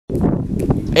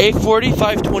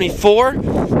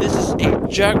A40524. This is a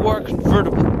Jaguar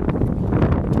convertible.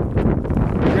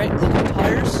 Great looking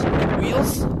tires and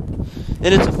wheels.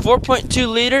 And it's a 4.2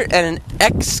 liter and an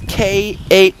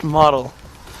XK8 model.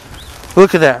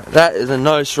 Look at that. That is a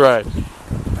nice ride.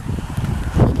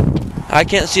 I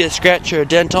can't see a scratch or a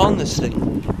dent on this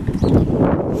thing.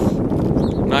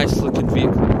 Nice looking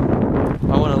vehicle.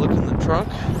 I want to look in the trunk.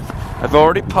 I've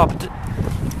already popped it.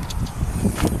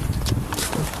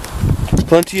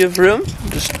 Plenty of room,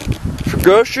 just for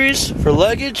groceries, for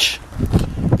luggage.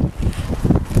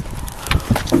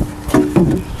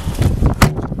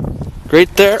 Right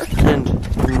there, and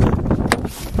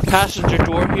the passenger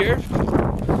door here.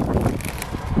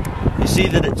 You see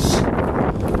that it's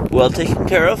well taken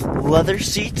care of. Leather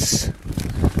seats.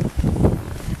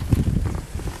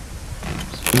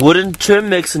 Wooden trim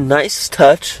makes a nice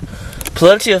touch.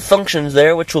 Plenty of functions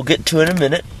there, which we'll get to in a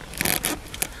minute.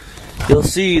 You'll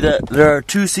see that there are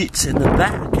 2 seats in the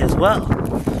back as well.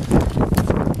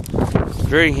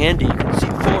 Very handy. You can see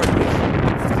forward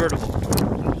here. Convertible.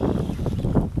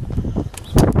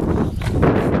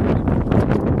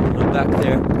 Look back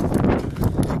there.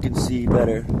 You can see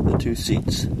better the 2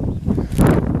 seats.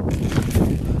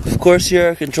 Of course, here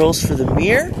are controls for the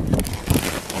mirror,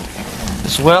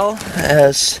 as well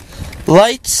as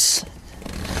lights,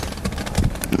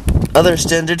 other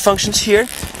standard functions here.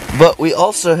 But we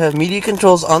also have media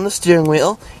controls on the steering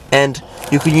wheel, and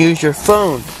you can use your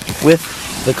phone with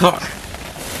the car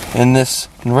in this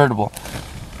convertible.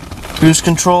 Cruise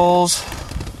controls,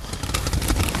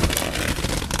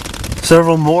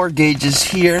 several more gauges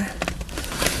here,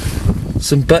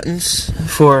 some buttons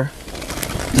for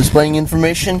displaying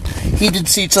information, heated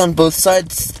seats on both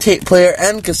sides, tape player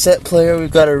and cassette player.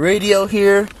 We've got a radio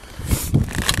here.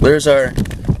 There's our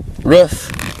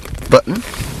roof button.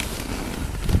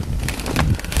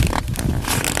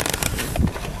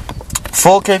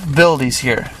 Full capabilities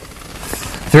here.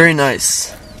 Very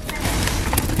nice.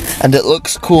 And it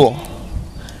looks cool.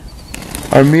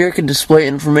 Our mirror can display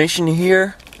information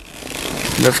here.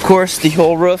 And of course the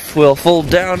whole roof will fold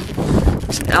down.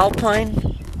 It's an Alpine.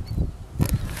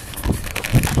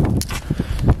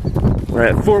 We're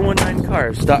at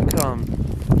 419cars.com.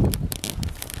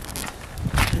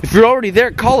 If you're already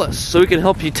there, call us so we can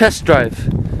help you test drive.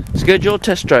 Schedule a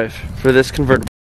test drive for this convertible.